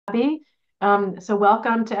Abby. So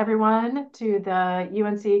welcome to everyone to the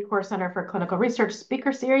UNC Core Center for Clinical Research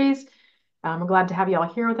Speaker Series. I'm glad to have you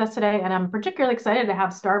all here with us today, and I'm particularly excited to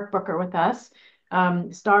have Star Booker with us.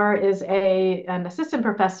 Star is an assistant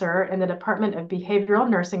professor in the Department of Behavioral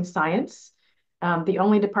Nursing Science, the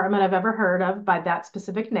only department I've ever heard of by that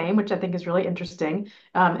specific name, which I think is really interesting.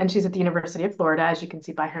 And she's at the University of Florida, as you can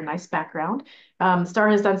see by her nice background. Star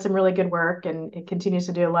has done some really good work, and it continues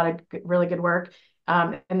to do a lot of really good work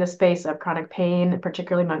in the space of chronic pain,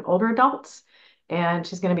 particularly among older adults. And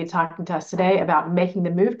she's going to be talking to us today about making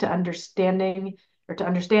the move to understanding or to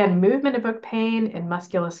understand movement-evoked pain in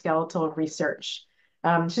musculoskeletal research.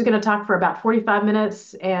 She's going to talk for about 45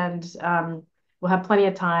 minutes, and we'll have plenty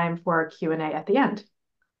of time for Q&A at the end.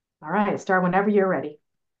 All right, Star, whenever you're ready.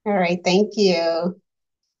 All right, thank you.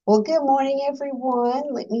 Well, good morning,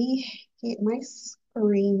 everyone. Let me get my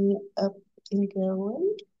screen up and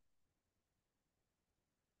going.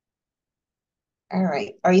 All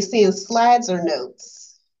right, are you seeing slides or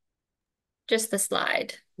notes? Just the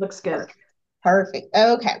slide. Looks good. Perfect.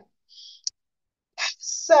 Okay.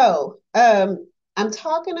 So, I'm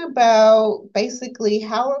talking about basically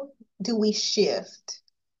how do we shift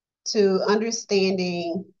to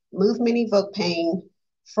understanding movement-evoked pain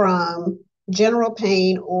from general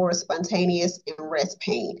pain or spontaneous and rest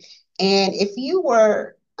pain. And if you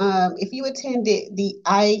attended the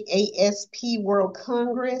IASP World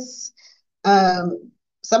Congress,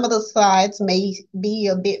 some of the slides may be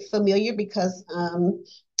a bit familiar because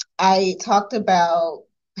I talked about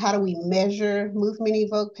how do we measure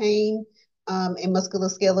movement-evoked pain in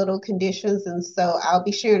musculoskeletal conditions. And so I'll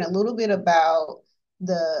be sharing a little bit about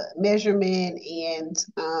the measurement and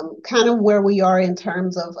kind of where we are in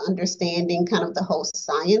terms of understanding kind of the whole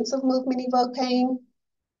science of movement-evoked pain.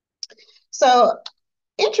 So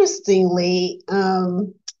interestingly,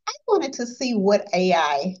 I wanted to see what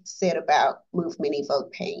AI said about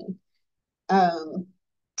movement-evoked pain. Um,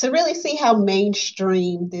 to really see how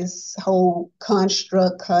mainstream this whole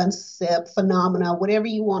construct, concept, phenomena, whatever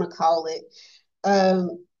you want to call it,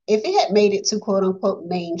 if it had made it to quote unquote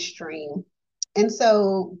mainstream. And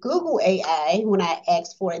so Google AI, when I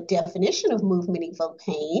asked for a definition of movement evoked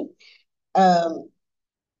pain, um,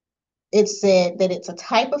 it said that it's a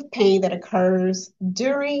type of pain that occurs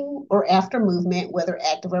during or after movement, whether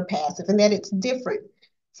active or passive, and that it's different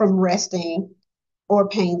from resting or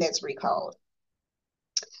pain that's recalled.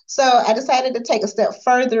 So I decided to take a step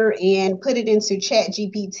further and put it into Chat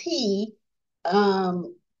GPT.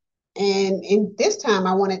 Um, and in this time,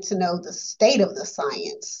 I wanted to know the state of the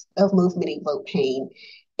science of movement evoked pain.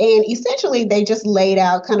 And essentially, they just laid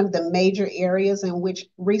out kind of the major areas in which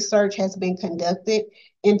research has been conducted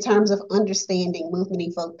in terms of understanding movement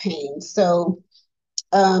evoked pain. So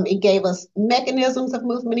it gave us mechanisms of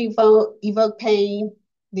movement evoked pain,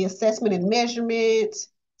 the assessment and measurement,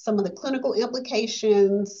 some of the clinical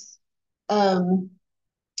implications, um,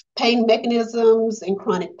 pain mechanisms in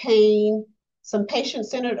chronic pain, some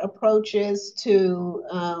patient-centered approaches to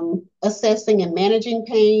assessing and managing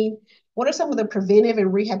pain. What are some of the preventive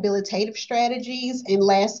and rehabilitative strategies? And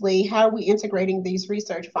lastly, how are we integrating these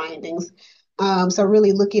research findings? So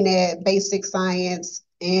really looking at basic science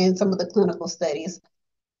and some of the clinical studies.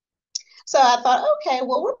 So I thought, okay,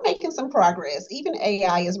 well, we're making some progress. Even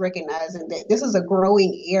AI is recognizing that this is a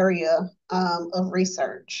growing area of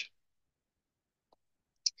research.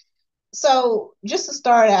 So just to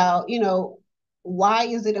start out, why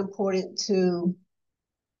is it important to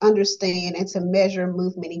understand and to measure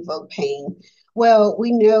movement evoked pain? Well,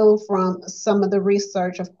 we know from some of the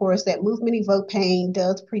research, of course, that movement evoked pain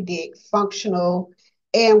does predict functional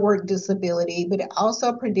and work disability, but it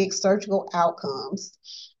also predicts surgical outcomes.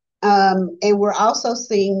 And we're also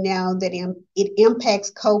seeing now that it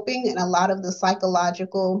impacts coping and a lot of the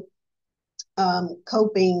psychological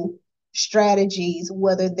coping strategies,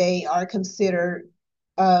 whether they are considered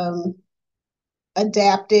um,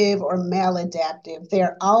 adaptive or maladaptive.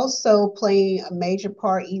 They're also playing a major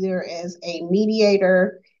part either as a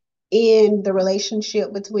mediator in the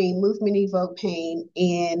relationship between movement evoked pain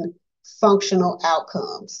and functional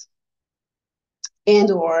outcomes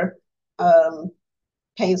and or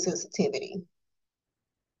pain sensitivity.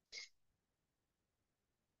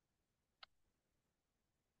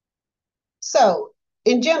 So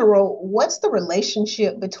in general, what's the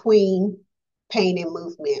relationship between pain and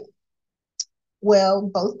movement? Well,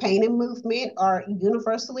 both pain and movement are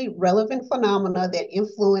universally relevant phenomena that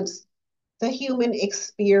influence the human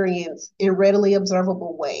experience in readily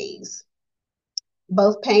observable ways.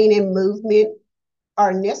 Both pain and movement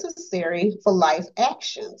are necessary for life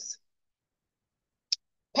actions.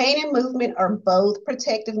 Pain and movement are both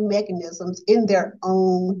protective mechanisms in their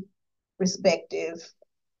own respective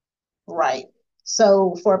right.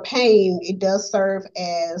 So for pain, it does serve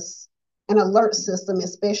as an alert system,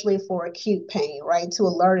 especially for acute pain, right? To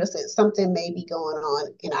alert us that something may be going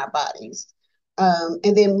on in our bodies.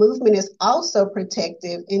 And then movement is also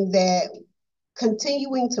protective in that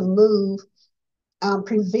continuing to move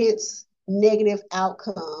prevents negative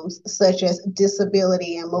outcomes such as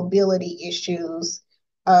disability and mobility issues,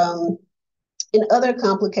 um, and other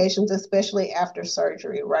complications, especially after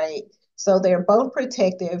surgery, right? So they're both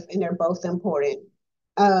protective and they're both important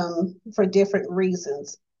for different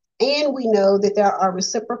reasons. And we know that there are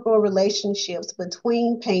reciprocal relationships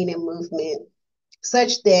between pain and movement,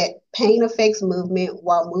 such that pain affects movement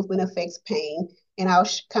while movement affects pain. And I'll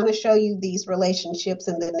kind of show you these relationships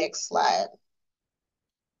in the next slide.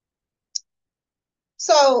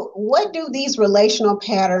 So, what do these relational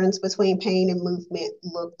patterns between pain and movement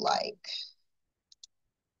look like?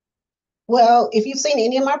 Well, if you've seen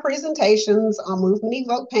any of my presentations on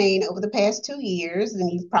movement-evoked pain over the past 2 years, then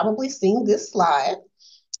you've probably seen this slide.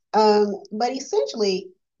 But essentially,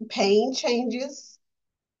 pain changes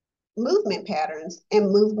movement patterns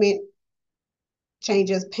and movement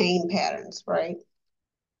changes pain patterns, right?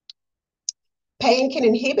 Pain can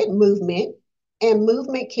inhibit movement and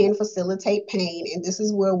movement can facilitate pain. And this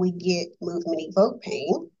is where we get movement-evoked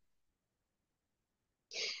pain.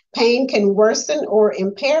 Pain can worsen or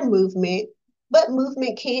impair movement, but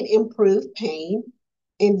movement can improve pain.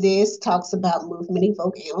 And this talks about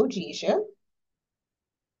movement-evoked analgesia.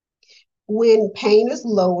 When pain is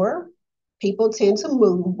lower, people tend to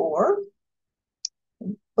move more.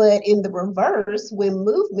 But in the reverse, when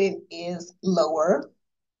movement is lower,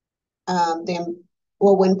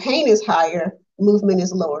 when pain is higher, movement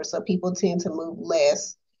is lower. So people tend to move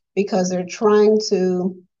less because they're trying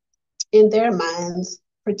to, in their minds,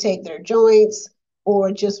 protect their joints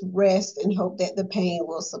or just rest and hope that the pain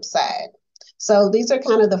will subside. So these are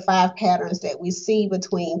kind of the 5 patterns that we see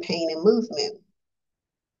between pain and movement.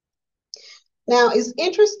 Now, it's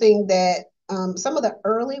interesting that some of the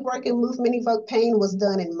early work in movement-evoked pain was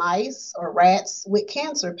done in mice or rats with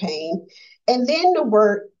cancer pain. And then the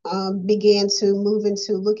work began to move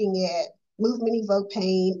into looking at movement-evoked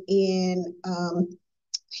pain in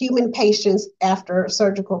human patients after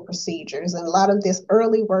surgical procedures. And a lot of this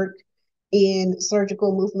early work in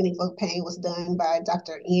surgical movement-evoked pain was done by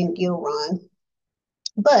Dr. Ian Gilron.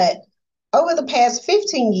 But over the past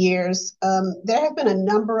 15 years, there have been a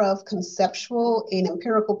number of conceptual and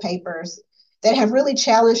empirical papers that have really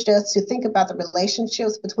challenged us to think about the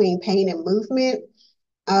relationships between pain and movement,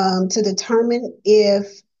 to determine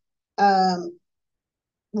if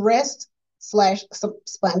rest slash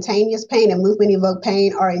spontaneous pain and movement-evoked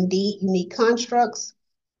pain are indeed unique constructs.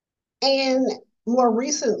 And more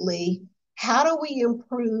recently, how do we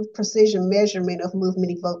improve precision measurement of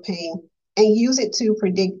movement-evoked pain and use it to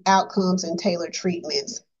predict outcomes and tailor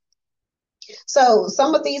treatments? So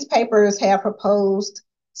some of these papers have proposed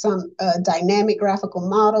some dynamic graphical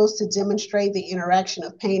models to demonstrate the interaction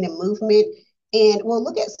of pain and movement. And we'll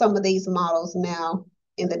look at some of these models now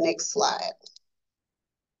in the next slide.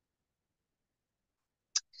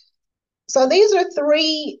 So these are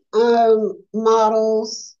 3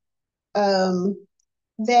 models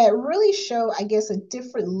that really show, I guess, a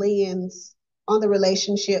different lens on the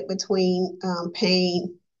relationship between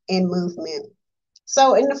pain and movement.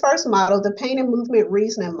 So in the first model, the pain and movement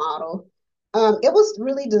reasoning model, it was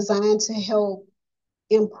really designed to help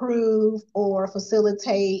improve or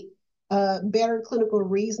facilitate better clinical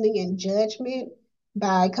reasoning and judgment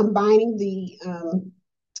by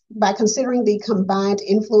considering the combined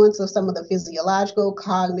influence of some of the physiological,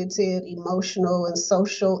 cognitive, emotional, and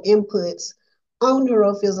social inputs on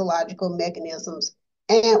neurophysiological mechanisms.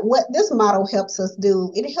 And what this model helps us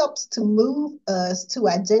do, it helps to move us to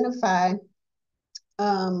identify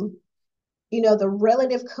the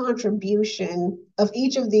relative contribution of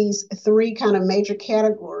each of these 3 kind of major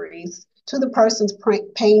categories to the person's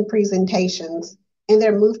pain presentations and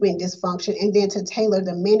their movement dysfunction, and then to tailor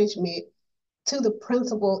the management to the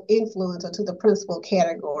principal influence or to the principal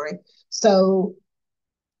category. So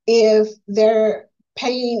if their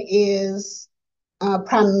pain is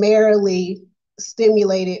primarily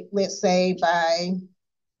stimulated, let's say, by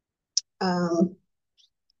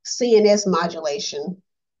CNS modulation,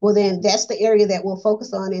 well, then that's the area that we'll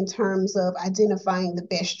focus on in terms of identifying the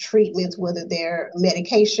best treatments, whether they're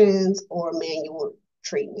medications or manual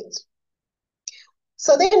treatments.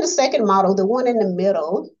 So then the second model, the one in the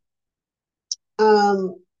middle,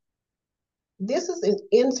 this is an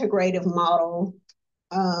integrative model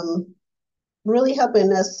really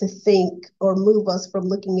helping us to think or move us from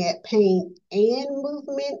looking at pain and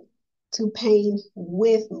movement to pain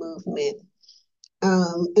with movement.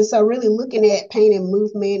 And so really looking at pain and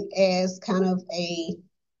movement as kind of a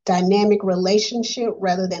dynamic relationship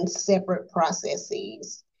rather than separate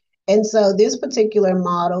processes. And so this particular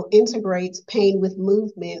model integrates pain with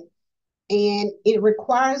movement, and it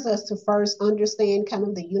requires us to first understand kind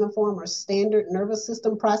of the uniform or standard nervous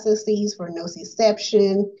system processes for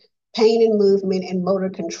nociception, pain and movement, and motor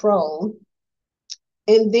control.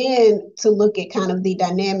 And then to look at kind of the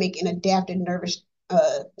dynamic and adaptive nervous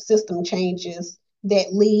system changes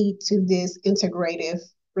that lead to this integrative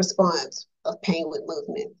response of pain with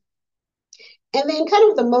movement. And then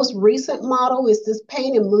kind of the most recent model is this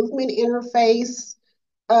pain and movement interface,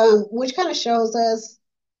 which kind of shows us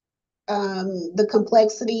the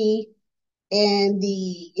complexity and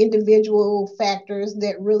the individual factors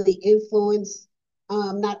that really influence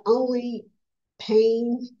not only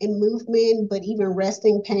pain and movement, but even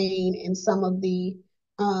resting pain and some of the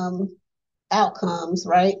outcomes,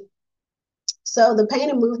 right? So the pain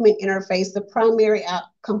and movement interface, the primary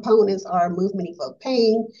components are movement-evoked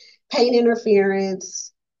pain, pain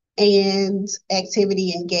interference, and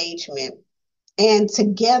activity engagement. And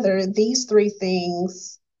together, these three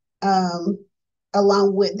things,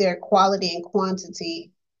 along with their quality and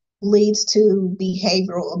quantity, leads to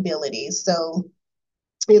behavioral abilities. So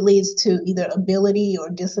it leads to either ability or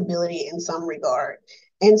disability in some regard.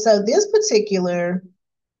 And so this particular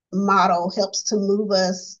model helps to move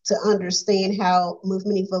us to understand how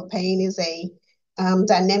movement-evoked pain is a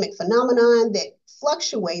dynamic phenomenon that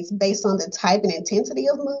fluctuates based on the type and intensity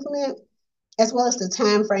of movement, as well as the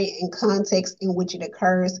time frame and context in which it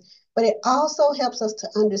occurs. But it also helps us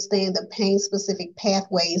to understand the pain-specific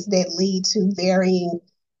pathways that lead to varying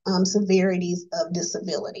severities of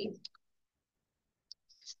disability.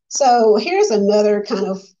 So here's another kind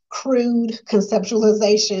of crude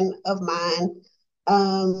conceptualization of mine,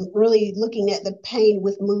 really looking at the pain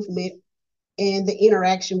with movement and the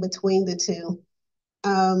interaction between the two.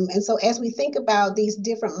 And so as we think about these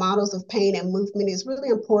different models of pain and movement, it's really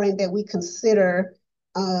important that we consider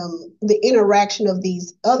the interaction of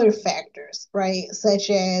these other factors, right? Such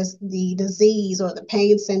as the disease or the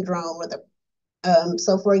pain syndrome or the,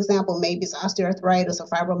 so for example, maybe it's osteoarthritis or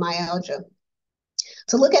fibromyalgia.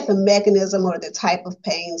 To look at the mechanism or the type of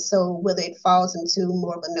pain, so whether it falls into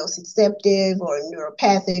more of a nociceptive or a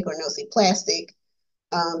neuropathic or nociplastic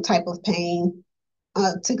type of pain,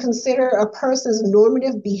 to consider a person's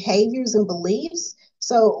normative behaviors and beliefs.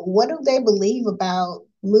 So what do they believe about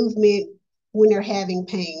movement when they're having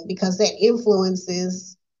pain? Because that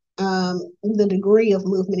influences the degree of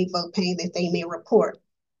movement-evoked pain that they may report.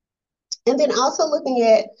 And then also looking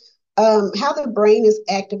at how the brain is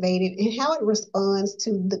activated and how it responds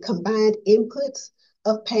to the combined inputs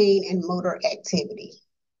of pain and motor activity.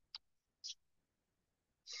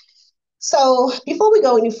 So before we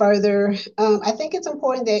go any further, I think it's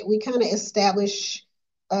important that we kind of establish,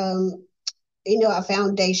 a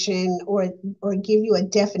foundation or give you a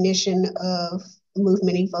definition of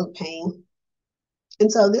movement-evoked pain.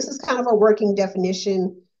 And so this is kind of a working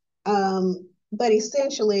definition, but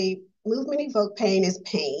essentially, movement-evoked pain is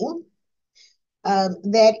pain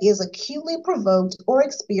that is acutely provoked or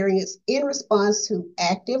experienced in response to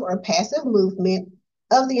active or passive movement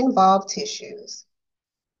of the involved tissues.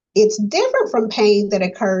 It's different from pain that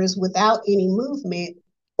occurs without any movement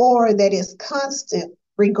or that is constant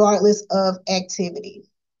regardless of activity.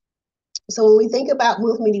 So when we think about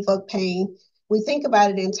movement-evoked pain, we think about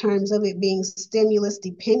it in terms of it being stimulus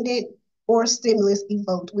dependent or stimulus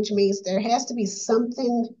evoked, which means there has to be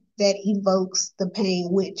something that evokes the pain,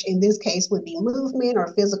 which in this case would be movement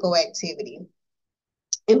or physical activity.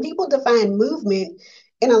 And people define movement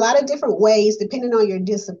in a lot of different ways depending on your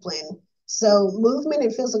discipline. So movement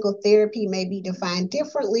in physical therapy may be defined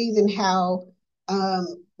differently than how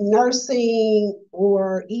nursing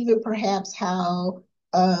or even perhaps how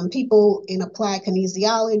people in applied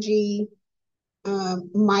kinesiology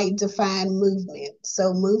might define movement.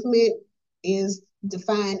 So movement is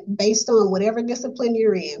defined based on whatever discipline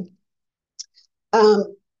you're in. But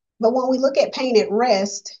when we look at pain at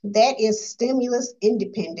rest, that is stimulus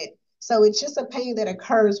independent. So it's just a pain that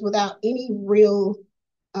occurs without any real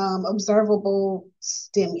observable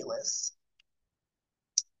stimulus.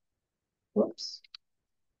 Whoops.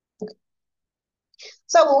 Okay.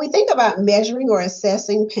 So when we think about measuring or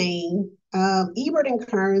assessing pain, Ebert and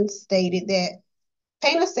Kearns stated that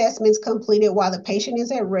pain assessments completed while the patient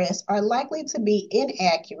is at rest are likely to be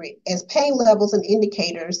inaccurate as pain levels and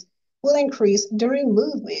indicators will increase during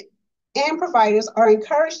movement. and providers are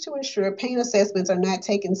encouraged to ensure pain assessments are not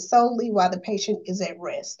taken solely while the patient is at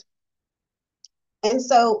rest. And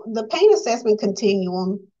so the pain assessment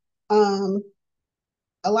continuum,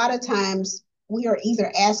 a lot of times we are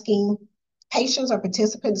either asking patients or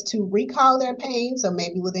participants to recall their pain, so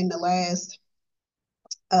maybe within the last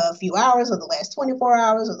few hours or the last 24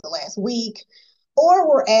 hours or the last week, or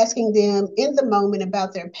we're asking them in the moment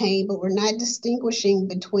about their pain, but we're not distinguishing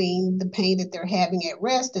between the pain that they're having at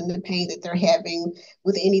rest and the pain that they're having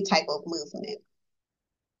with any type of movement.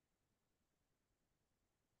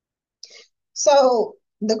 So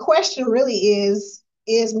the question really is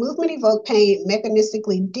movement-evoked pain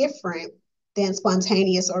mechanistically different than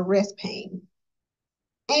spontaneous or rest pain?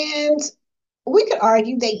 And we could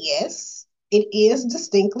argue that yes, it is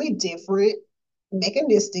distinctly different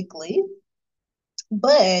mechanistically,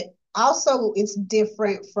 but also it's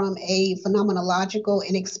different from a phenomenological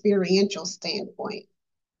and experiential standpoint.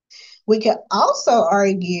 We could also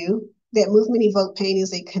argue that movement-evoked pain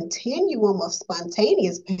is a continuum of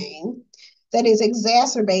spontaneous pain that is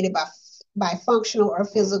exacerbated by functional or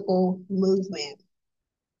physical movement.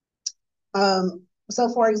 So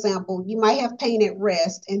for example, you might have pain at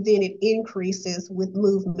rest and then it increases with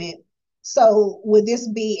movement. So would this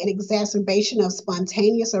be an exacerbation of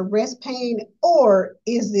spontaneous or rest pain, or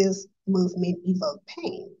is this movement-evoked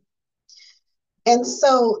pain? And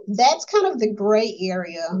so that's kind of the gray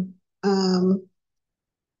area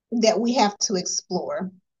that we have to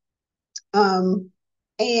explore. And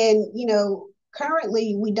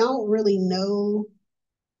currently we don't really know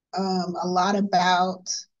a lot about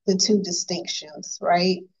the two distinctions,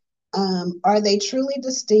 right? Are they truly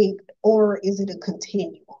distinct, or is it a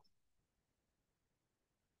continuum?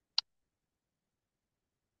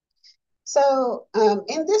 So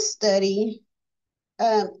in this study,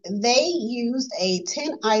 they used a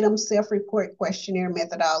 10-item self-report questionnaire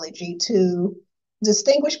methodology to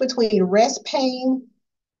distinguish between rest pain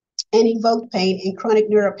and evoked pain in chronic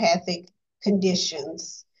neuropathic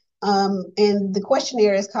conditions. And the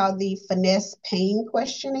questionnaire is called the Finesse Pain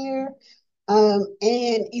Questionnaire. And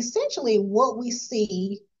essentially what we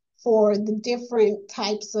see for the different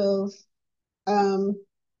types of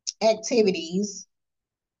activities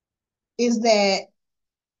is that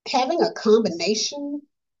having a combination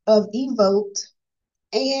of evoked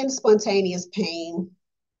and spontaneous pain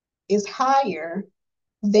is higher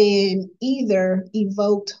than either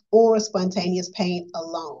evoked or spontaneous pain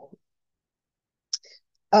alone.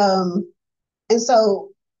 And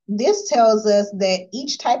so this tells us that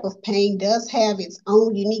each type of pain does have its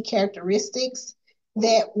own unique characteristics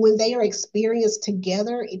that when they are experienced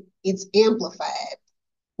together, it's amplified,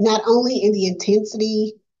 not only in the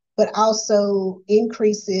intensity, but also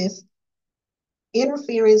increases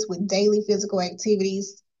interference with daily physical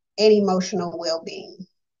activities and emotional well-being.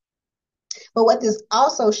 But what this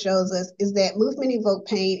also shows us is that movement-evoked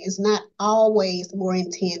pain is not always more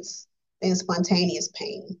intense than spontaneous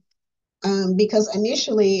pain. Because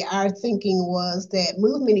initially our thinking was that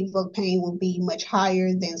movement-evoked pain will be much higher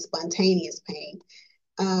than spontaneous pain.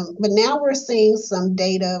 But now we're seeing some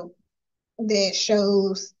data that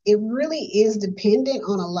shows it really is dependent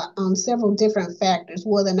on several different factors,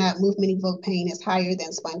 whether or not movement-evoked pain is higher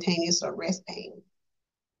than spontaneous or rest pain.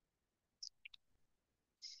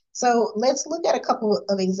 So let's look at a couple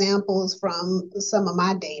of examples from some of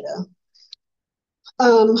my data.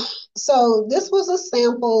 So this was a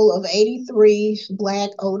sample of 83 Black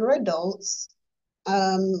older adults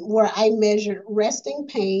where I measured resting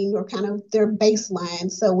pain, or kind of their baseline.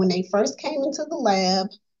 So when they first came into the lab,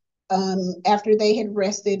 after they had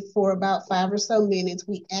rested for about 5 or so minutes,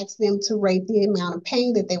 we asked them to rate the amount of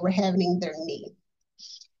pain that they were having in their knee.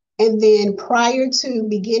 And then prior to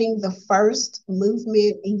beginning the first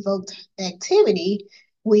movement-evoked activity,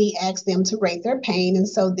 we asked them to rate their pain. And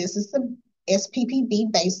so this is the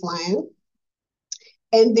SPPB baseline.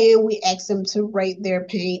 And then we asked them to rate their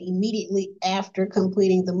pain immediately after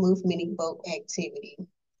completing the movement-evoked activity.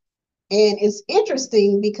 And it's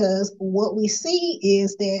interesting because what we see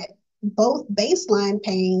is that both baseline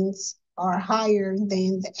pains are higher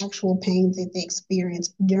than the actual pain that they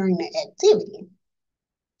experienced during the activity.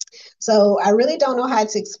 So I really don't know how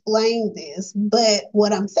to explain this, but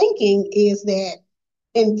what I'm thinking is that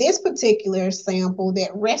in this particular sample, that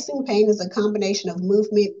resting pain is a combination of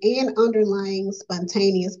movement and underlying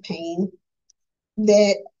spontaneous pain,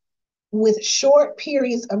 that with short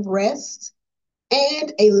periods of rest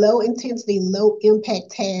and a low intensity, low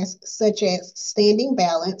impact task, such as standing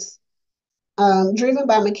balance, driven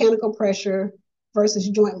by mechanical pressure versus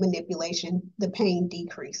joint manipulation, the pain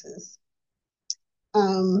decreases.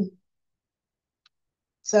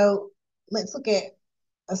 So let's look at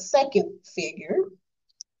a second figure.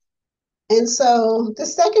 And so the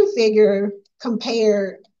second figure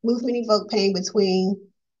compared movement-evoked pain between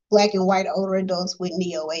Black and white older adults with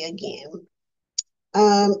knee-OA again.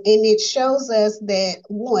 And it shows us that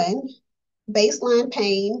one, baseline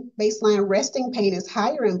resting pain is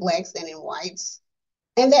higher in Blacks than in whites,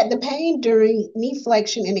 and that the pain during knee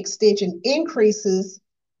flexion and extension increases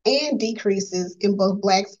and decreases in both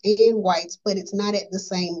Blacks and whites, but it's not at the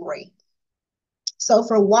same rate. So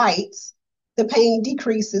for whites, the pain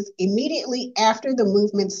decreases immediately after the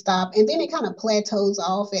movement stop, and then it kind of plateaus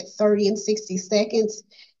off at 30 and 60 seconds,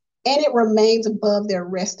 and it remains above their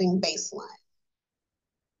resting baseline.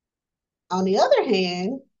 On the other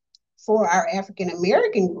hand, for our African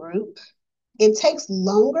American group, it takes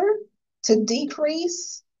longer to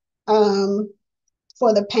decrease,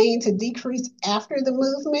 for the pain to decrease after the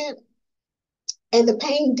movement, and the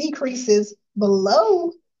pain decreases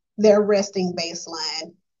below their resting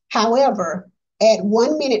baseline. However, at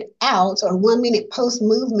 1 minute out or 1 minute post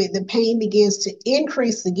movement, the pain begins to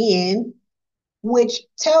increase again, which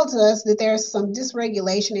tells us that there's some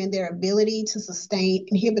dysregulation in their ability to sustain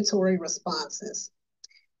inhibitory responses.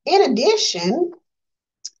 In addition,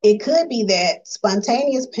 it could be that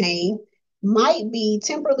spontaneous pain might be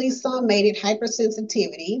temporally summated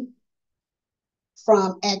hypersensitivity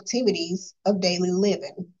from activities of daily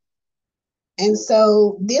living. And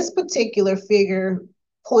so this particular figure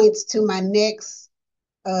points to my next,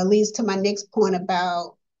 leads to my next point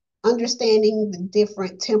about understanding the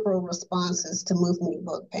different temporal responses to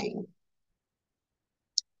movement-evoked pain.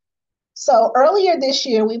 So earlier this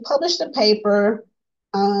year, we published a paper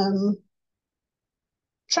trying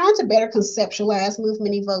to better conceptualize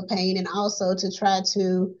movement-evoked pain and also to try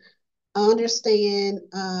to understand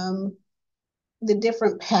the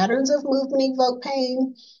different patterns of movement-evoked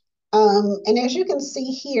pain. And as you can see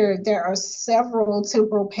here, there are several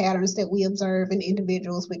temporal patterns that we observe in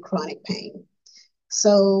individuals with chronic pain.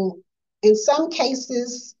 So in some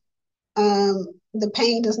cases, the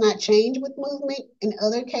pain does not change with movement. In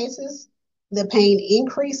other cases, the pain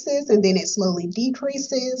increases and then it slowly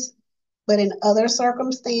decreases. But in other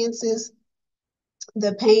circumstances,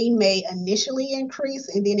 the pain may initially increase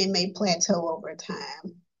and then it may plateau over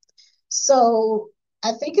time. So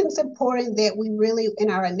I think it's important that we really, in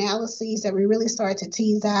our analyses, that we really start to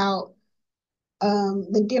tease out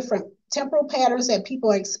the different temporal patterns that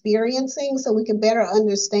people are experiencing so we can better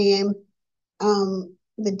understand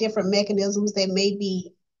the different mechanisms that may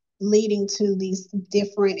be leading to these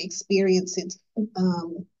different experiences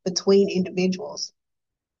between individuals.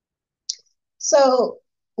 So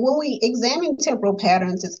when we examine temporal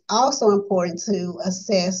patterns, it's also important to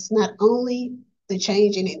assess not only the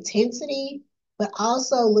change in intensity, but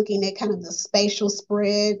also looking at kind of the spatial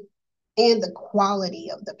spread and the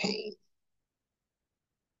quality of the pain.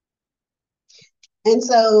 And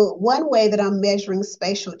so one way that I'm measuring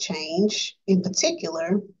spatial change in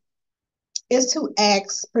particular is to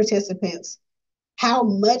ask participants how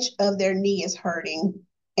much of their knee is hurting,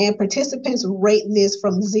 and participants rate this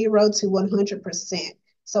from 0 to 100%.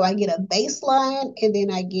 So I get a baseline and then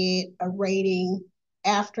I get a rating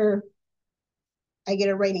after. I get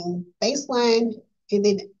a rating baseline, and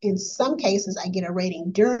then in some cases, I get a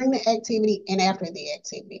rating during the activity and after the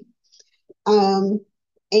activity.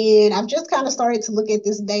 And I've just kind of started to look at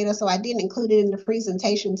this data, so I didn't include it in the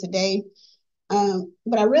presentation today.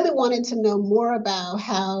 But I really wanted to know more about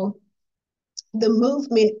how the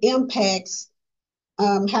movement impacts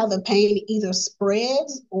how the pain either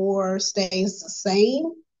spreads or stays the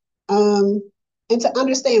same, and to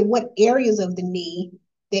understand what areas of the knee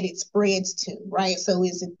that it spreads to, right? So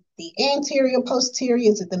is it the anterior, posterior,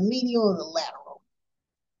 is it the medial or the lateral?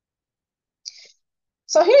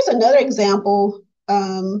 So here's another example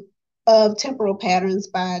of temporal patterns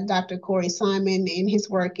by Dr. Corey Simon in his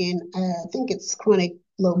work in, I think it's chronic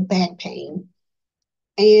low back pain.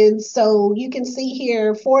 And so you can see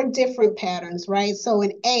here 4 different patterns, right? So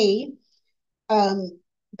in A,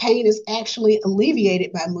 pain is actually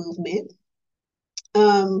alleviated by movement,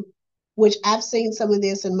 which I've seen some of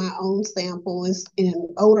this in my own sample is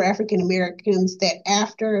in older African Americans that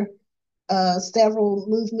after several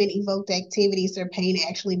movement-evoked activities, their pain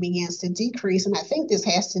actually begins to decrease. And I think this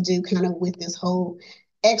has to do kind of with this whole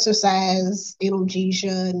exercise,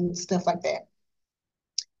 analgesia, and stuff like that.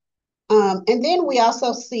 And then we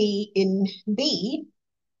also see in B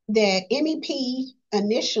that MEP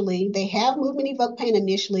initially, they have movement-evoked pain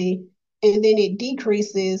initially, and then it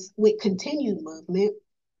decreases with continued movement.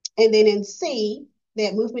 And then in C,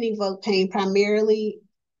 that movement-evoked pain primarily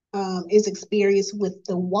is experienced with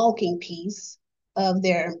the walking piece of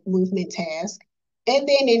their movement task. And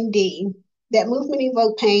then in D, that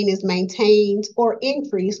movement-evoked pain is maintained or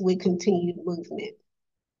increased with continued movement.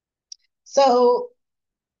 So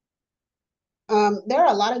there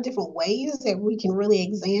are a lot of different ways that we can really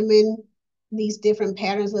examine these different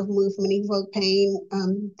patterns of movement-evoked pain.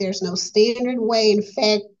 There's no standard way. In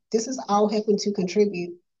fact, this is all helping to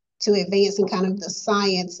contribute to advancing kind of the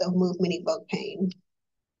science of movement-evoked pain.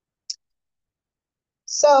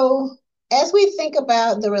 So as we think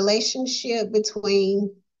about the relationship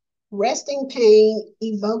between resting pain,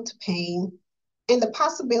 evoked pain, and the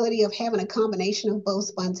possibility of having a combination of both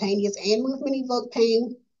spontaneous and movement-evoked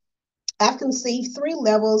pain, I've conceived 3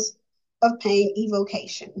 levels of pain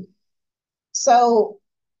evocation. So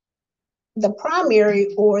the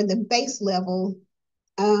primary or the base level,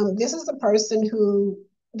 this is a person who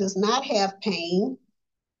does not have pain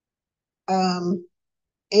and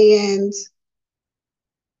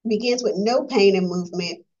begins with no pain and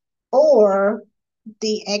movement, or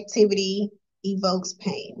the activity evokes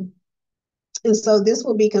pain. And so this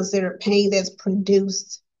will be considered pain that's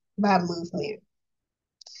produced by movement.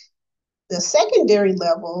 The secondary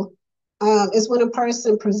level is when a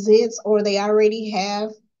person presents or they already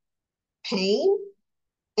have pain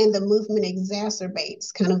and the movement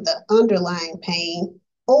exacerbates kind of the underlying pain,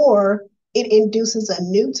 or it induces a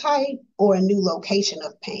new type or a new location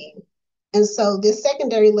of pain. And so this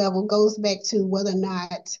secondary level goes back to whether or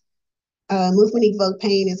not movement-evoked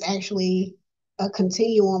pain is actually a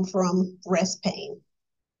continuum from rest pain.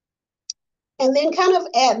 And then kind of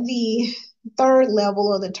at the third level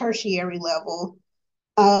or the tertiary level,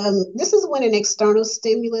 this is when an external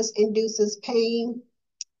stimulus induces pain.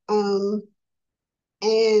 And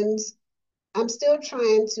I'm still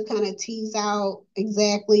trying to kind of tease out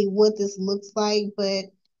exactly what this looks like, but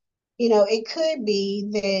it could be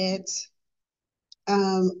that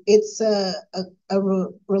it's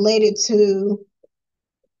related to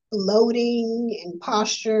loading and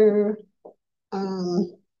posture.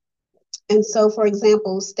 And so, for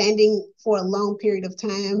example, standing for a long period of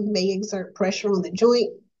time may exert pressure on the joint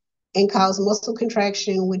and cause muscle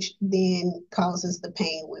contraction, which then causes the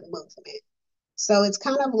pain with movement. So it's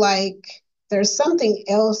kind of like there's something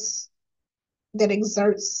else that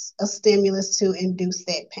exerts a stimulus to induce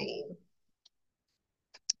that pain.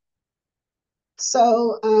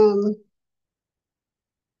 So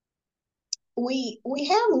we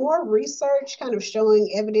have more research kind of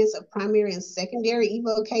showing evidence of primary and secondary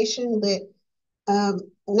evocation, but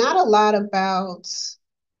not a lot about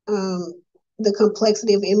the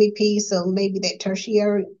complexity of MEP, so maybe that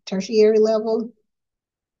tertiary level.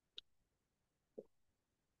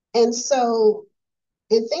 And so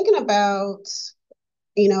in thinking about,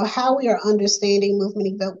 how we are understanding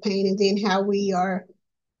movement-evoked pain and then how we are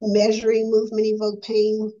measuring movement-evoked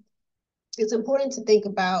pain, it's important to think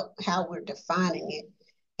about how we're defining it.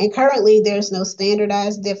 And currently, there's no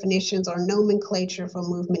standardized definitions or nomenclature for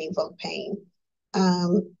movement-evoked pain.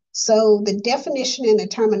 So the definition and the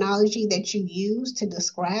terminology that you use to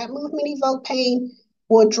describe movement-evoked pain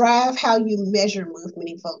will drive how you measure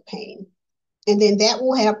movement-evoked pain. And then that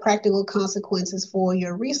will have practical consequences for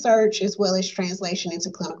your research as well as translation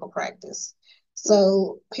into clinical practice.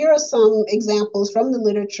 So here are some examples from the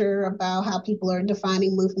literature about how people are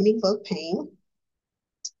defining movement-evoked pain.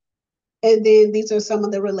 And then these are some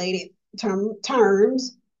of the related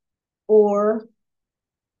terms or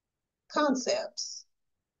concepts.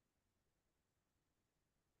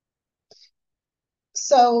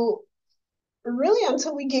 So really,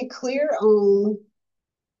 until we get clear on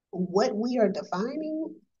what we are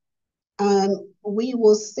defining, we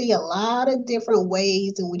will see a lot of different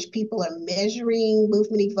ways in which people are measuring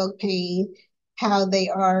movement-evoked pain, how they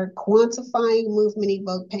are quantifying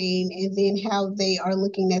movement-evoked pain, and then how they are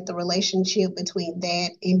looking at the relationship between that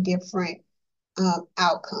and different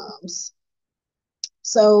outcomes.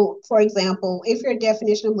 So, for example, if your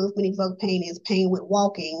definition of movement-evoked pain is pain with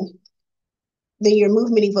walking, then your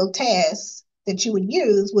movement-evoked tasks that you would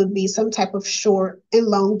use would be some type of short and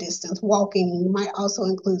long distance walking. You might also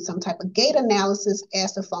include some type of gait analysis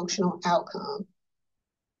as the functional outcome.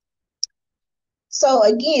 So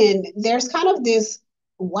again, there's kind of this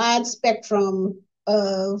wide spectrum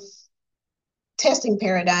of testing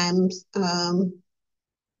paradigms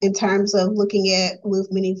in terms of looking at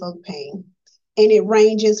movement-evoked pain. And it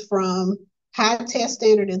ranges from high test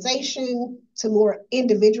standardization to more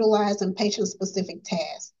individualized and patient-specific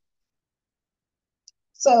tasks.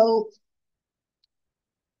 So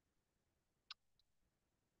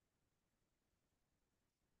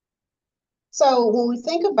when we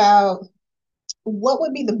think about what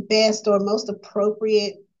would be the best or most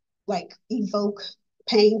appropriate, like, evoke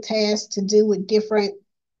pain tasks to do with different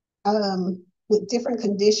with different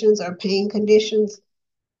conditions or pain conditions.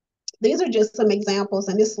 These are just some examples,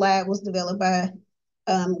 and this slide was developed by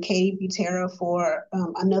Katie Butera for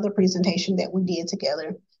another presentation that we did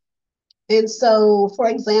together. And so, for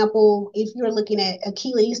example, if you're looking at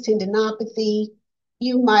Achilles tendinopathy,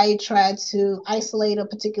 you might try to isolate a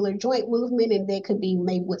particular joint movement, and that could be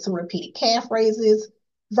maybe with some repeated calf raises,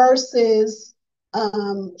 versus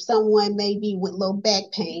someone maybe with low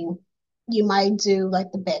back pain. You might do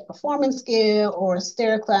like the back performance scale or a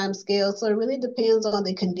stair climb scale. So it really depends on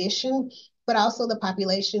the condition, but also the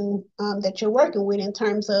population that you're working with in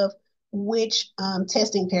terms of which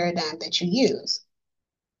testing paradigm that you use.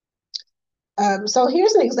 So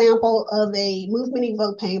here's an example of a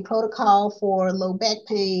movement-evoked pain protocol for low back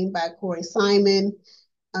pain by Corey Simon,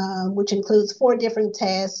 which includes 4 different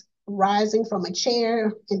tasks: rising from a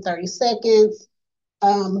chair in 30 seconds,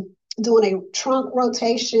 doing a trunk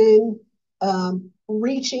rotation,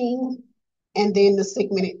 reaching, and then the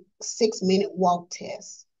 6-minute walk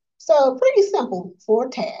test. So pretty simple 4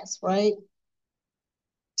 tasks, right?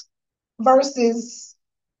 Versus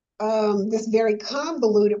this very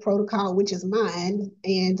convoluted protocol, which is mine,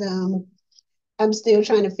 and I'm still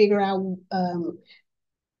trying to figure out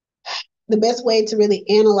the best way to really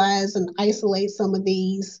analyze and isolate some of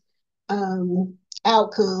these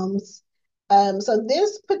outcomes. So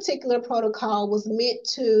this particular protocol was meant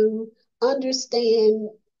to understand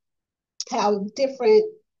how different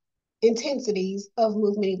intensities of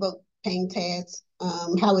movement-evoked pain tasks,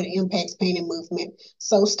 how it impacts pain and movement.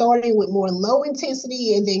 So starting with more low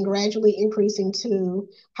intensity and then gradually increasing to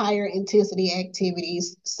higher intensity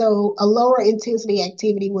activities. So a lower intensity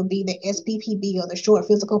activity would be the SPPB, or the short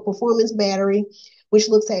physical performance battery, which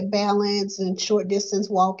looks at balance and short distance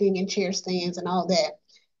walking and chair stands and all that,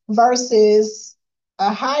 versus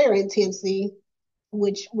a higher intensity,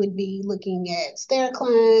 which would be looking at stair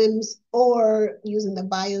climbs or using the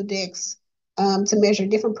biodex to measure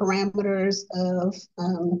different parameters of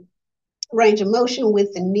range of motion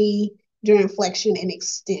with the knee during flexion and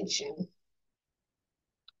extension.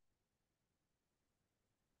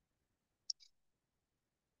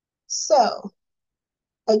 So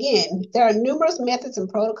again, there are numerous methods and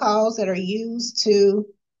protocols that are used to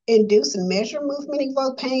induce and measure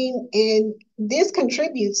movement-evoked pain, and this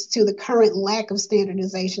contributes to the current lack of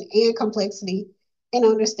standardization and complexity in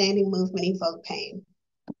understanding movement-evoked pain.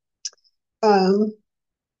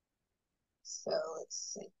 So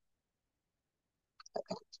let's see.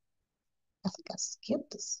 Okay, I think I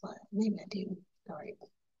skipped the slide. Maybe I didn't. All right.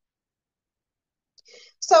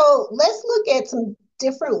 So let's look at some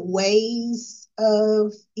different ways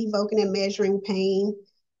of evoking and measuring pain.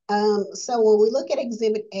 So when we look at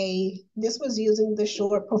Exhibit A, this was using the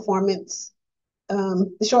short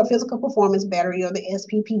physical performance battery, or the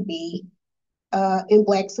SPPB, in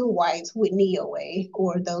blacks and whites with knee OA,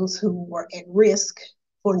 or those who were at risk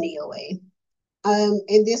for knee OA.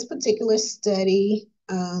 In this particular study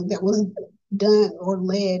that was done or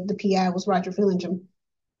led, the PI was Roger Fillingham.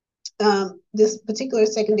 This particular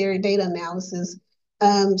secondary data analysis.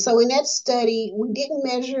 So in that study, we didn't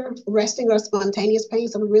measure resting or spontaneous pain,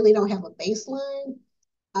 so we really don't have a baseline.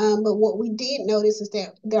 But what we did notice is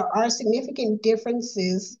that there are significant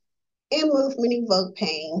differences in movement-evoked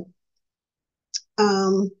pain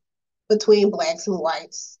between blacks and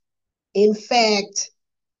whites. In fact,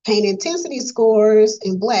 pain intensity scores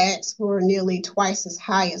in blacks were nearly twice as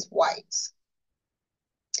high as whites.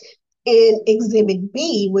 In Exhibit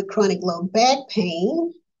B, with chronic low back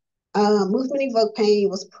pain, movement-evoked pain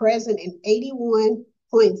was present in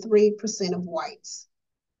 81.3% of whites.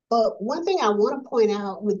 But one thing I want to point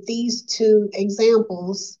out with these 2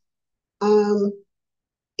 examples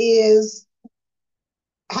is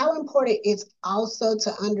how important it's also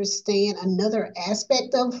to understand another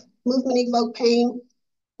aspect of movement-evoked pain,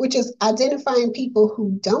 which is identifying people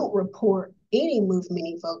who don't report any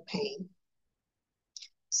movement-evoked pain.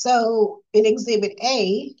 So in Exhibit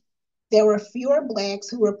A, there were fewer blacks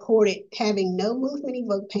who reported having no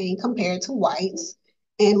movement-evoked pain compared to whites.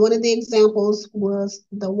 And one of the examples was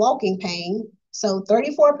the walking pain. So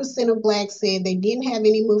 34% of blacks said they didn't have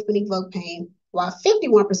any movement-evoked pain, while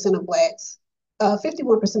 51% of blacks,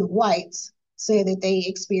 51% of whites said that they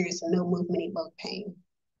experienced no movement-evoked pain.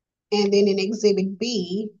 And then in Exhibit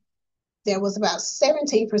B, there was about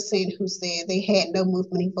 17% who said they had no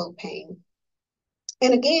movement-evoked pain.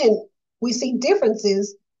 And again, we see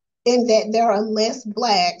differences in that there are less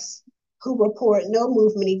blacks who report no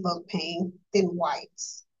movement-evoked pain than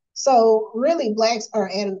whites. So really, blacks are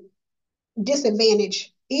at a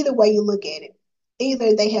disadvantage either way you look at it.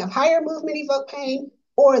 Either they have higher movement-evoked pain,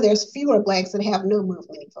 or there's fewer blacks that have no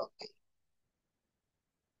movement-evoked pain.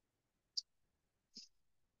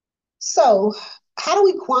 So how do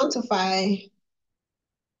we quantify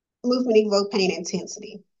movement evoked pain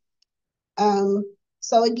intensity? Um,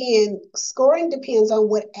 so again, scoring depends on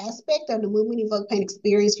what aspect of the movement evoked pain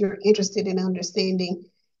experience you're interested in understanding,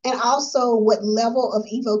 and also what level of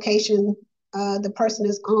evocation the person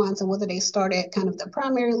is on. So whether they start at kind of the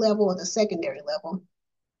primary level or the secondary level.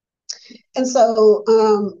 And so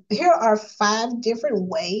here are 5 different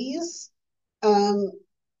ways um,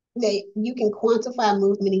 that you can quantify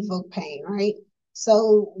movement evoked pain, right?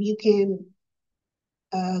 So you can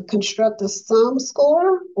construct a sum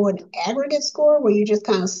score or an aggregate score where you're just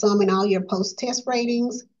kind of summing all your post-test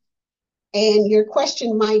ratings. And your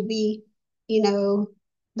question might be,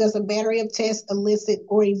 does a battery of tests elicit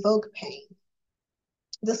or evoke pain?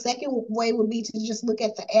 The second way would be to just look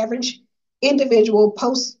at the average individual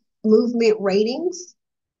post-movement ratings.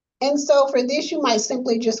 And so for this, you might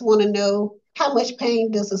simply just want to know how much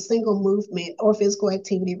pain does a single movement or physical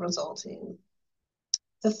activity result in.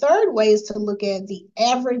 The third way is to look at the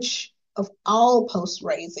average of all post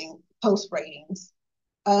ratings.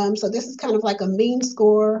 So this is kind of like a mean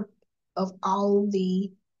score of all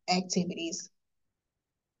the activities.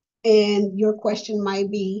 And your question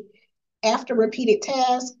might be, after repeated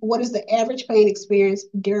tasks, what is the average pain experience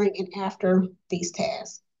during and after these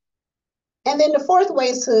tasks? And then the fourth way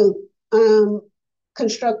is to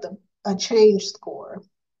construct a change score.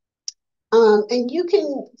 And you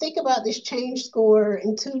can think about this change score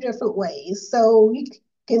in 2 different ways. So you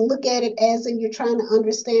can look at it as if you're trying to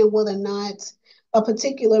understand whether or not a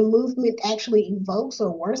particular movement actually evokes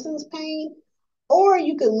or worsens pain, or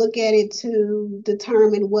you could look at it to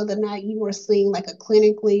determine whether or not you are seeing like a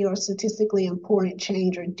clinically or statistically important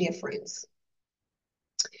change or difference.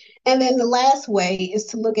 And then the last way is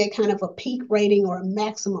to look at kind of a peak rating or a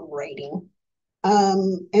maximum rating.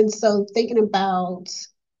 And so thinking about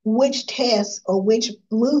which tests or which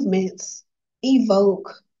movements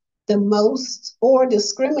evoke the most or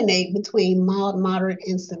discriminate between mild, moderate,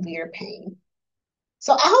 and severe pain.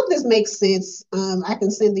 So I hope this makes sense. I can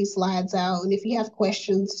send these slides out, and if you have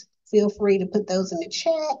questions, feel free to put those in the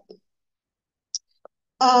chat.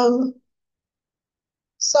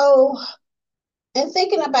 So, and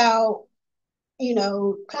thinking about,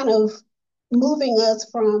 kind of moving us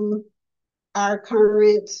from our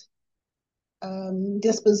current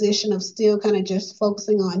disposition of still kind of just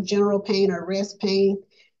focusing on general pain or rest pain.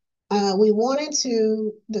 We wanted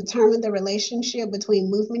to determine the relationship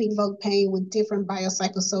between movement-evoked pain with different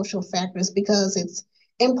biopsychosocial factors because it's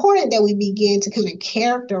important that we begin to kind of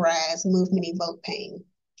characterize movement-evoked pain.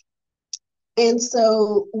 And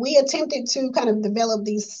so we attempted to kind of develop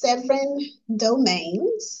these 7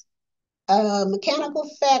 domains: mechanical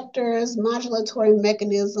factors, modulatory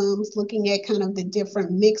mechanisms, looking at kind of the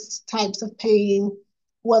different mixed types of pain,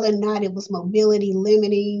 whether or not it was mobility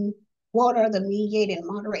limiting, what are the mediating and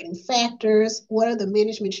moderating factors, what are the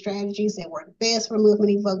management strategies that work best for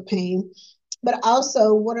movement evoked pain, but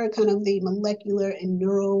also what are kind of the molecular and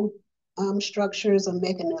neural structures and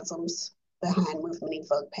mechanisms behind movement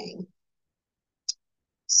evoked pain.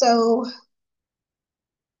 So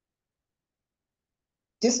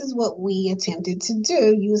this is what we attempted to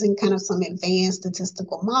do using kind of some advanced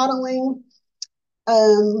statistical modeling.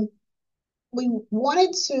 We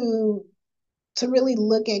wanted to really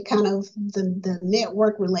look at kind of the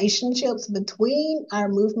network relationships between our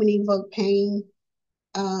movement-evoked pain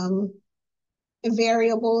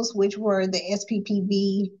variables, which were the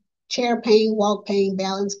SPPB, chair pain, walk pain,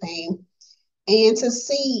 balance pain, and to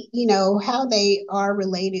see, how they are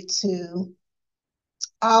related to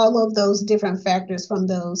all of those different factors from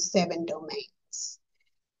those 7 domains.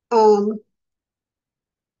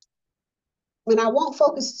 And I won't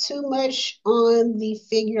focus too much on the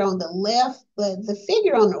figure on the left, but the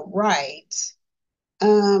figure on the right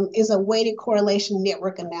is a weighted correlation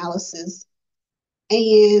network analysis.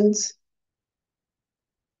 And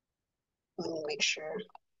let me make sure,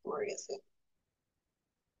 where is it?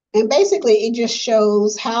 And basically it just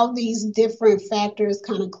shows how these different factors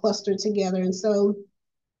kind of cluster together. And so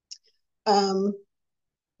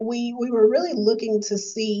we were really looking to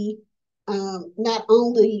see not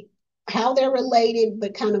only how they're related,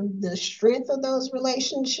 but kind of the strength of those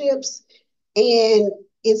relationships. And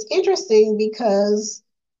it's interesting because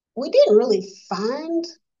we didn't really find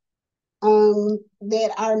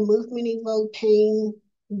that our movement evoked pain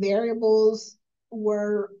variables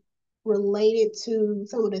were related to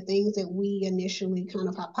some of the things that we initially kind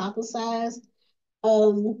of hypothesized.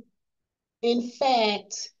 In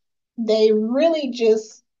fact, they really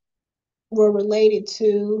just were related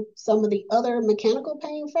to some of the other mechanical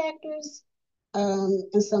pain factors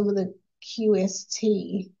and some of the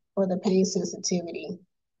QST or the pain sensitivity.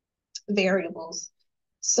 variables.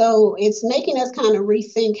 So it's making us kind of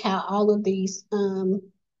rethink how all of these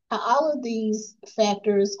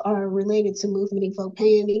factors are related to movement evoked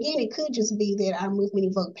pain. And again, it could just be that our movement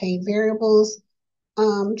evoked pain variables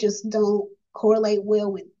just don't correlate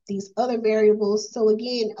well with these other variables. So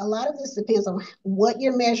again, a lot of this depends on what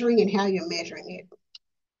you're measuring and how you're measuring it.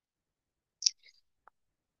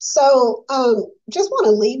 So just want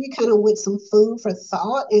to leave you kind of with some food for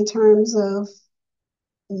thought in terms of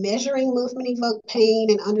measuring movement evoked pain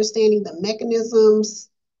and understanding the mechanisms.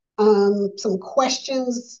 Some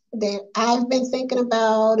questions that I've been thinking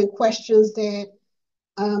about and questions that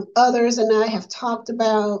others and I have talked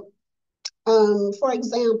about. For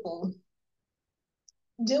example,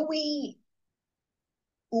 do we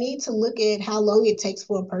need to look at how long it takes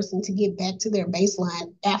for a person to get back to their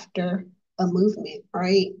baseline after a movement,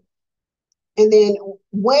 right? And then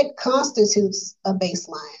what constitutes a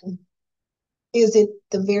baseline? Is it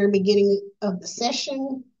the very beginning of the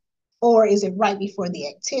session, or is it right before the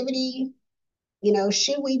activity? You know,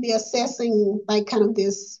 should we be assessing like kind of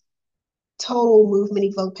this total movement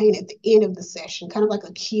evoked pain at the end of the session, kind of like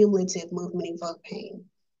a cumulative movement evoked pain?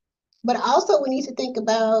 But also we need to think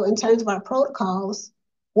about, in terms of our protocols,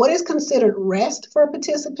 what is considered rest for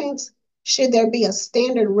participants? Should there be a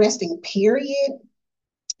standard resting period?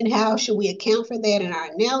 And how should we account for that in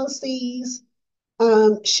our analyses?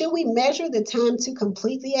 Should we measure the time to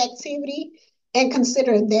complete the activity and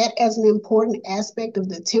consider that as an important aspect of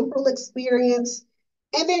the temporal experience?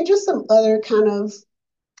 And then just some other kind of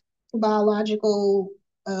biological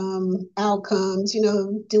outcomes. You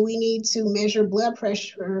know, do we need to measure blood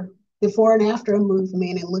pressure before and after a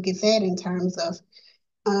movement and look at that in terms of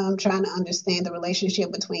trying to understand the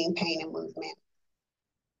relationship between pain and movement?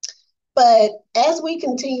 But as we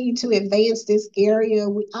continue to advance this area,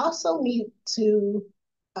 we also need to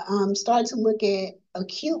start to look at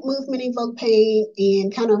acute movement evoked pain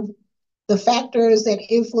and kind of the factors that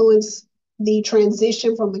influence the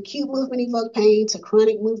transition from acute movement evoked pain to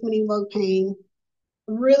chronic movement evoked pain,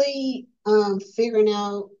 really figuring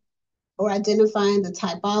out or identifying the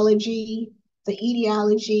typology, the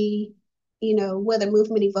etiology, you know, whether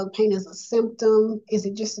movement evoked pain is a symptom, is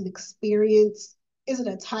it just an experience? Is it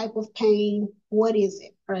a type of pain? What is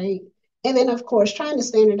it, right? And then, of course, trying to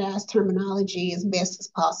standardize terminology as best as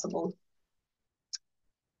possible.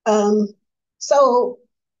 Um, so,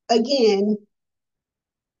 again,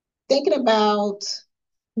 thinking about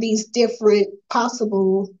these different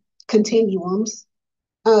possible continuums,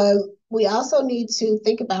 uh, we also need to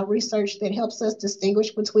think about research that helps us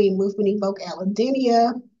distinguish between movement evoked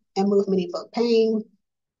allodynia and movement evoked pain,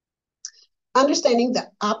 understanding the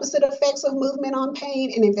opposite effects of movement on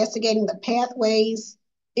pain and investigating the pathways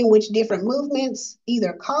in which different movements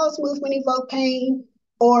either cause movement evoked pain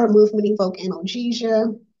or movement evoked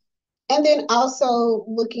analgesia. And then also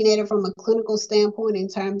looking at it from a clinical standpoint in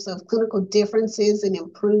terms of clinical differences and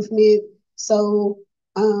improvement. So,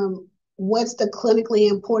 what's the clinically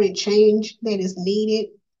important change that is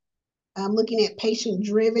needed? Looking at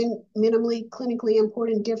patient-driven, minimally clinically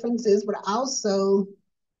important differences, but also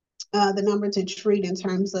the number to treat in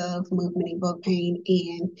terms of movement evoked pain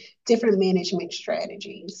and different management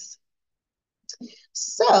strategies.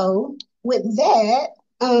 So with that,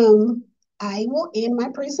 I will end my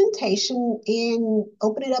presentation and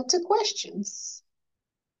open it up to questions.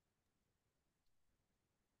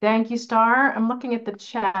 Thank you, Star. I'm looking at the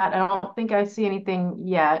chat. I don't think I see anything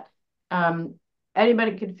yet.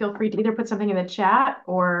 Anybody could feel free to either put something in the chat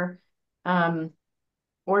um,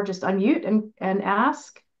 or just unmute and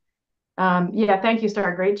ask. Yeah, thank you,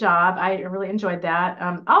 Star. Great job. I really enjoyed that.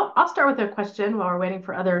 I'll start with a question while we're waiting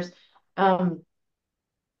for others.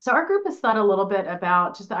 So our group has thought a little bit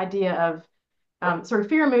about just the idea of sort of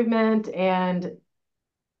fear movement and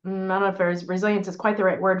I don't know if there's resilience is quite the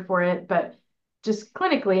right word for it, but just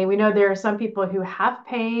clinically, we know there are some people who have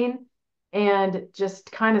pain and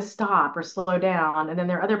just kind of stop or slow down. And then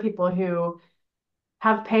there are other people who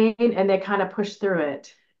have pain and they kind of push through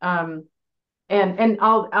it. And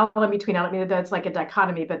I'll in between. I don't mean that that's like a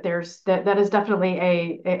dichotomy, but that is definitely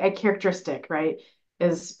a characteristic, right?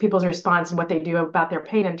 Is people's response and what they do about their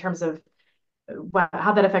pain in terms of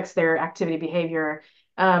how that affects their activity behavior.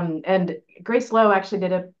 And Grace Lowe actually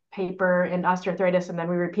did a paper in osteoarthritis, and then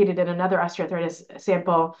we repeated in another osteoarthritis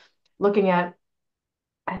sample, looking at,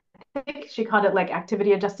 I think she called it like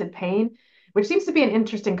activity adjusted pain, which seems to be an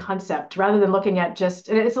interesting concept rather than looking at just,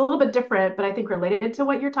 and it's a little bit different, but I think related to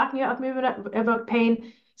what you're talking about with movement evoked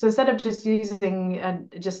pain. So instead of just using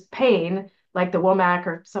just pain, like the WOMAC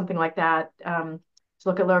or something like that, to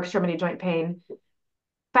look at lower extremity joint pain,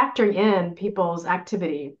 factoring in people's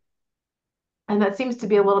activity. And that seems to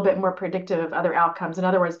be a little bit more predictive of other outcomes. In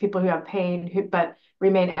other words, people who have pain but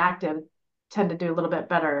remain active tend to do a little bit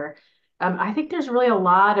better. I think there's really a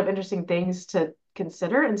lot of interesting things to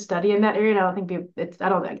consider and study in that area. And I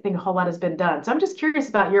don't think a whole lot has been done. So I'm just curious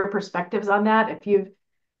about your perspectives on that. If you've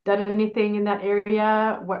done anything in that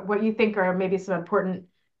area, what you think are maybe some important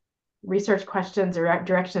research questions or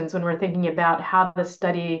directions when we're thinking about how to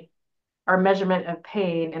study our measurement of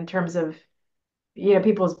pain in terms of,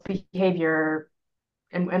 people's behavior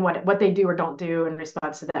and what they do or don't do in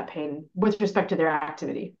response to that pain with respect to their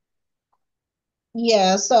activity.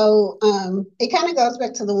 Yeah, so it kind of goes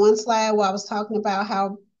back to the one slide where I was talking about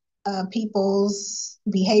how people's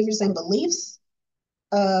behaviors and beliefs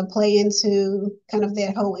play into kind of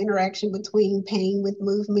that whole interaction between pain with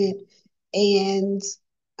movement and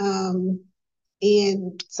um,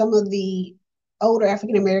 and some of the older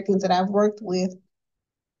African Americans that I've worked with,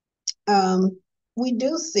 um, we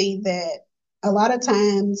do see that a lot of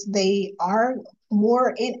times they are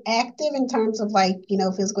more inactive in terms of like,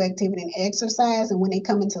 physical activity and exercise. And when they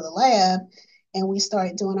come into the lab and we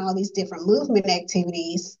start doing all these different movement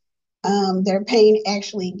activities, their pain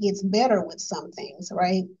actually gets better with some things,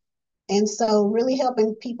 right? And so really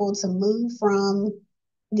helping people to move from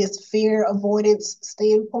this fear avoidance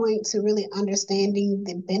standpoint to really understanding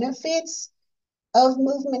the benefits of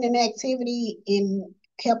movement and activity in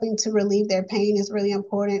helping to relieve their pain is really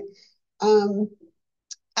important. Um,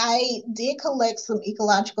 I did collect some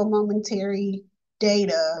ecological momentary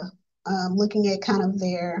data, looking at kind of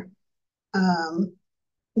um,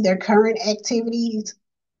 their current activities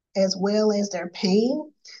as well as their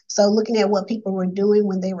pain. So looking at what people were doing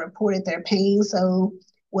when they reported their pain. So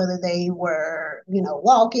whether they were,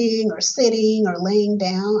 walking or sitting or laying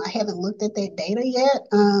down. I haven't looked at that data yet.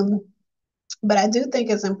 But I do think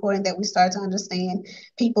it's important that we start to understand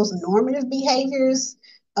people's normative behaviors,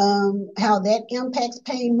 how that impacts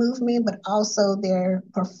pain movement, but also their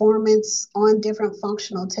performance on different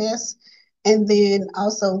functional tests. And then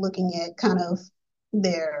also looking at kind of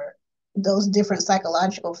their those different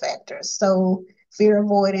psychological factors. So fear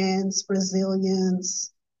avoidance,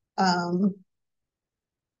 resilience, um,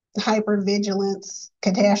 hypervigilance,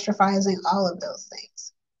 catastrophizing, all of those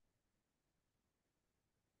things.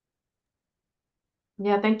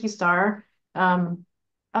 Yeah, thank you, Star. Um,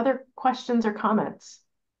 Other questions or comments?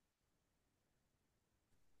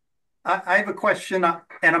 I have a question,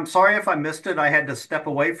 and I'm sorry if I missed it. I had to step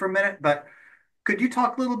away for a minute, but could you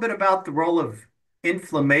talk a little bit about the role of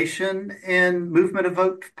inflammation in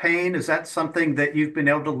movement-evoked pain? Is that something that you've been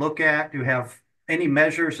able to look at? Do you have any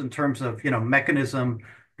measures in terms of, mechanism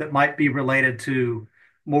that might be related to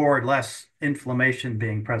more or less inflammation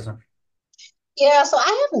being present? Yeah, so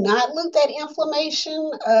I have not looked at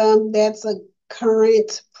inflammation. That's a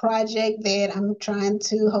current project that I'm trying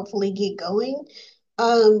to hopefully get going.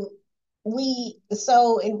 Um,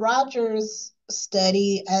 so in Rogers'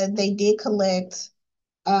 study, they did collect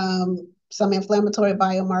some inflammatory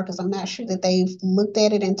biomarkers. I'm not sure that they've looked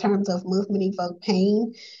at it in terms of movement evoked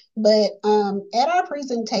pain, but at our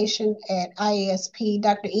presentation at IASP,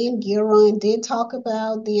 Dr. Ian Gilron did talk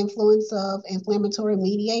about the influence of inflammatory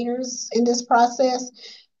mediators in this process.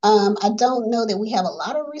 I don't know that we have a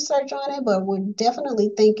lot of research on it, but we're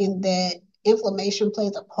definitely thinking that inflammation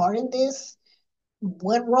plays a part in this.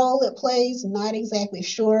 What role it plays, not exactly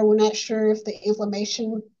sure. We're not sure if the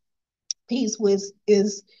inflammation piece was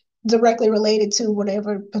is directly related to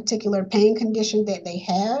whatever particular pain condition that they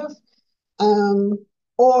have, um,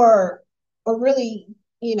 or or really,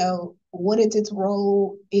 what is its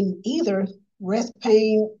role in either rest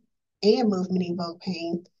pain and movement evoked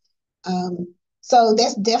pain. So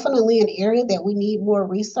that's definitely an area that we need more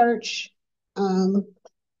research, um,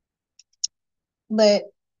 but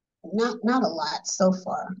not a lot so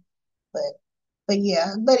far. But but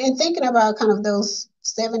yeah, but in thinking about kind of those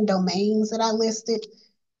 7 domains that I listed,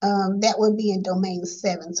 that would be in domain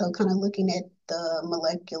 7. So kind of looking at the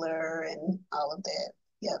molecular and all of that.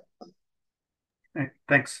 Yep.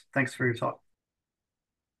 Thanks for your talk.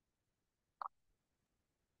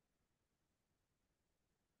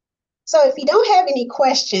 So if you don't have any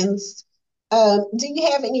questions, do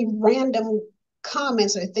you have any random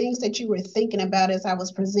comments or things that you were thinking about as I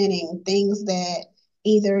was presenting, things that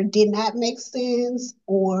either did not make sense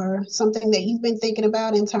or something that you've been thinking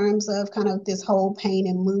about in terms of kind of this whole pain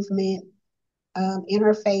and movement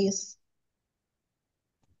interface?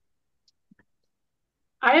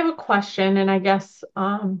 I have a question, and I guess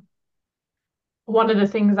one of the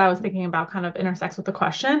things I was thinking about kind of intersects with the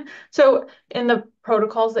question. So, in the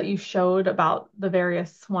protocols that you showed about the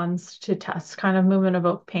various ones to test kind of movement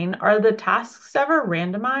evoked pain, are the tasks ever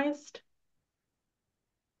randomized?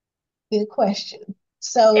 Good question. And,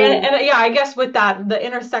 So, and yeah, I guess with that, the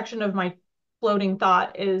intersection of my floating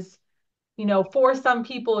thought is, for some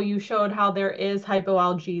people, you showed how there is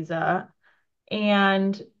hypoalgesia,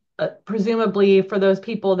 and presumably for those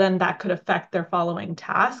people, then that could affect their following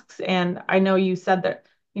tasks. And I know you said that,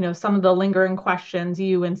 some of the lingering questions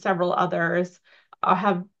you and several others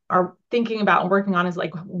are thinking about and working on is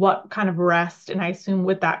like what kind of rest, and I assume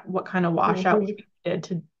with that, what kind of washout would mhm, be needed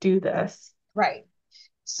to do this. right.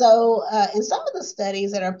 So, in some of the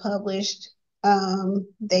studies that are published,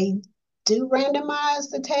 they do randomize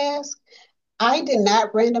the task. I did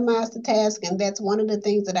not randomize the task, and that's one of the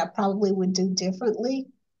things that I probably would do differently,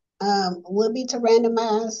 would be to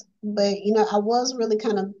randomize. But, I was really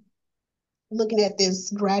kind of looking at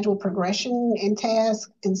this gradual progression in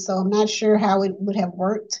task, and so I'm not sure how it would have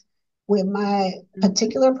worked with my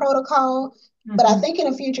particular protocol. But I Mhm. think in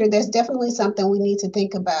the future, there's definitely something we need to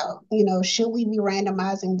think about. Should we be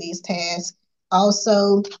randomizing these tasks?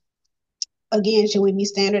 Also, again, should we be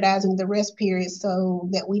standardizing the rest period so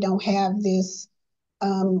that we don't have this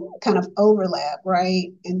kind of overlap,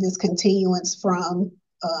 right? And this continuance from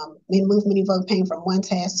in movement evoked pain from one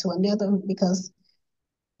task to another, because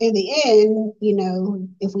in the end,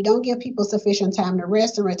 if we don't give people sufficient time to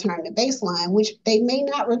rest and return to baseline, which they may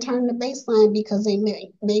not return to baseline because they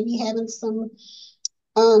may be having some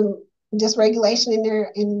um, dysregulation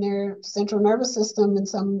in their central nervous system and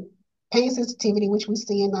some pain sensitivity, which we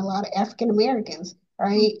see in a lot of African Americans,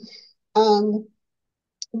 right? Um,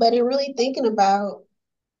 but in really thinking about,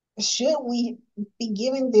 should we be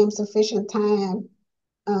giving them sufficient time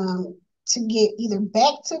to get either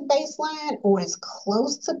back to baseline or as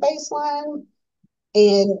close to baseline?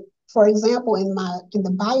 And for example, in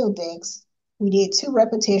the biodex, we did 2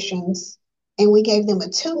 repetitions and we gave them a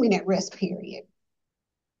 2-minute rest period.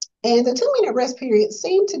 And the 2-minute rest period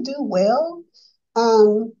seemed to do well.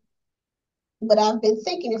 Um, but I've been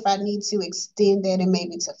thinking if I need to extend that and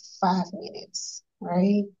maybe to 5 minutes,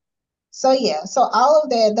 right? So yeah, so all of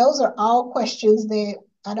that, those are all questions that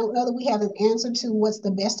I don't know that we have an answer to. What's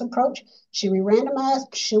the best approach? Should we randomize?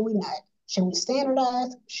 Should we not? Should we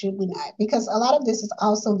standardize? Should we not? Because a lot of this is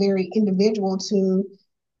also very individual to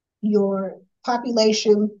your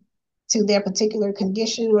population, to their particular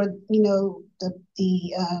condition, or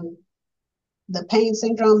the pain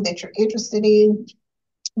syndrome that you're interested in,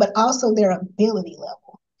 but also their ability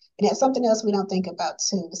level. And that's something else we don't think about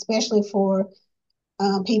too, especially for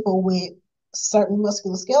people with certain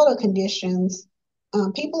musculoskeletal conditions.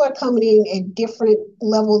 People are coming in at different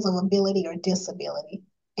levels of ability or disability,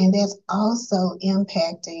 and that's also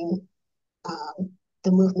impacting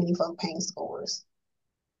the movement evoked pain scores.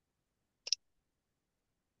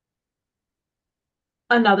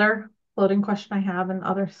 Another floating question I have, and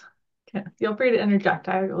others can feel free to interject.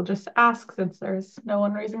 I will just ask since there's no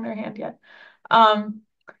one raising their hand yet. Um,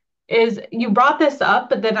 is you brought this up,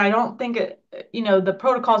 but then I don't think the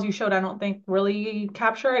protocols you showed, I don't think really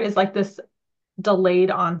capture it, is like this delayed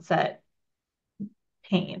onset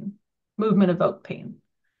pain, movement evoked pain.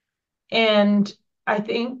 And I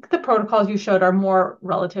think the protocols you showed are more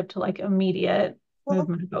relative to like immediate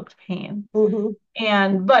movement evoked pain.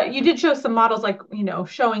 Mm-hmm. But you did show some models like,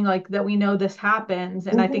 showing like that we know this happens.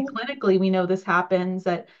 And I think Mm-hmm. clinically we know this happens,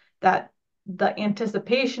 that the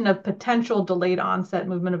anticipation of potential delayed onset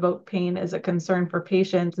movement evoked pain is a concern for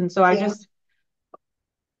patients. And so Yeah.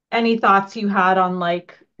 any thoughts you had on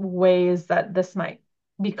like ways that this might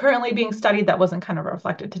be currently being studied that wasn't kind of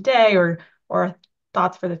reflected today, or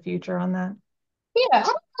thoughts for the future on that? Yeah, I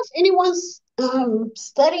don't know if anyone's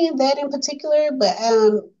studying that in particular, but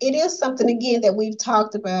it is something again that we've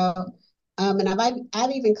talked about. And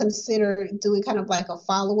I've even considered doing kind of like a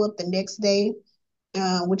follow-up the next day,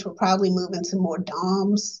 which will probably move into more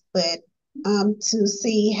DOMs, but to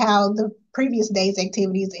see how the previous day's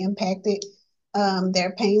activities impacted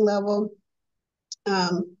their pain level.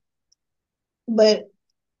 Um, but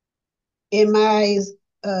in my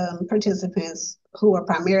participants who are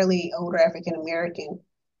primarily older African American,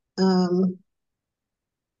 um,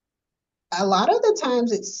 a lot of the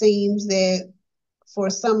times it seems that for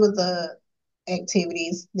some of the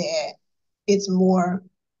activities that it's more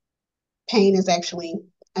pain is actually,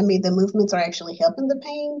 I mean, the movements are actually helping the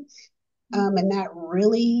pain, and not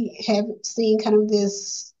really have seen kind of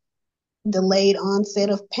this delayed onset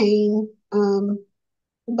of pain.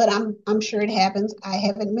 But I'm sure it happens. I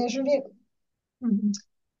haven't measured it. Mhm.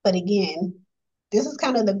 But again, this is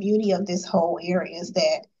kind of the beauty of this whole area is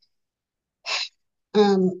that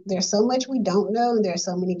there's so much we don't know, and there's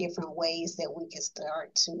so many different ways that we can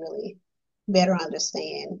start to really better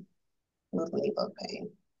understand movement evoked pain.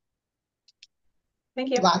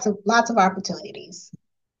 Thank you. Lots of opportunities.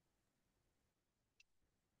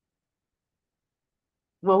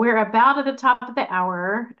 well, we're about at the top of the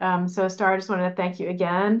hour. So Star, I just wanted to thank you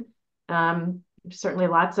again. Certainly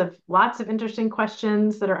lots of interesting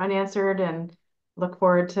questions that are unanswered, and look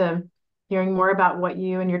forward to hearing more about what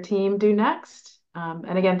you and your team do next.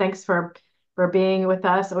 And again, thanks for being with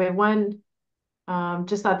us. We have one,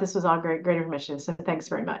 just thought this was all great information. So thanks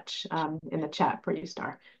very much in the chat for you,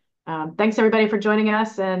 Star. Thanks everybody for joining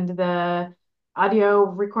us, and the audio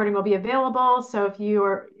recording will be available. So if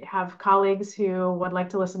you have colleagues who would like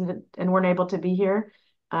to listen and weren't able to be here,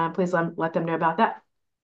 please let them know about that.